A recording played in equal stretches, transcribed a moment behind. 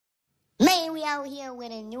we out here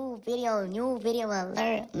with a new video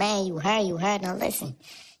alert. Man, you heard. Now listen,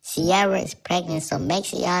 Sierra is pregnant, so make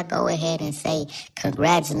sure y'all go ahead and say,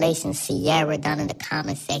 congratulations, Sierra, down in the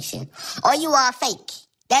comment section. Or you are fake.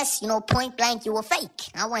 That's, point blank, you were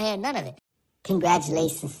fake. I won't hear none of it.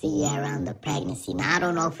 Congratulations, Sierra, on the pregnancy. Now, I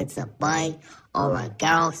don't know if it's a boy or a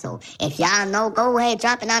girl, so if y'all know, go ahead,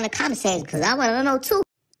 drop it down in the comment section, because I want to know, too.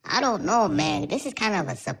 I don't know, man. This is kind of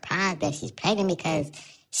a surprise that she's pregnant because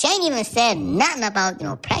she ain't even said nothing about,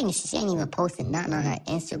 pregnancy. She ain't even posted nothing on her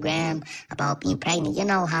Instagram about being pregnant. You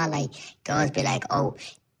know how, girls be like, oh,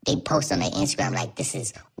 they post on their Instagram, this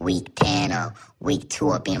is week 10 or week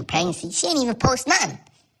 2 of being pregnant. She ain't even post nothing.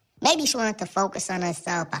 Maybe she wanted to focus on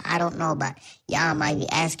herself, but I don't know. But y'all might be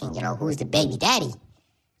asking, who's the baby daddy?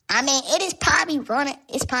 I mean, it is probably Runik.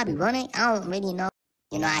 It's probably Runik. I don't really know.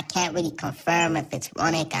 I can't really confirm if it's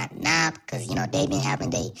Runik or not because, they've been having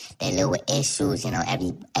their little issues.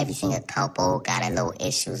 Every single couple got a little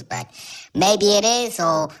issues. But maybe it is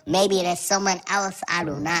or maybe there's someone else. I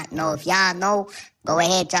do not know. If y'all know, go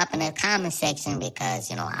ahead, drop in the comment section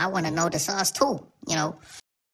because, I want to know the sauce too,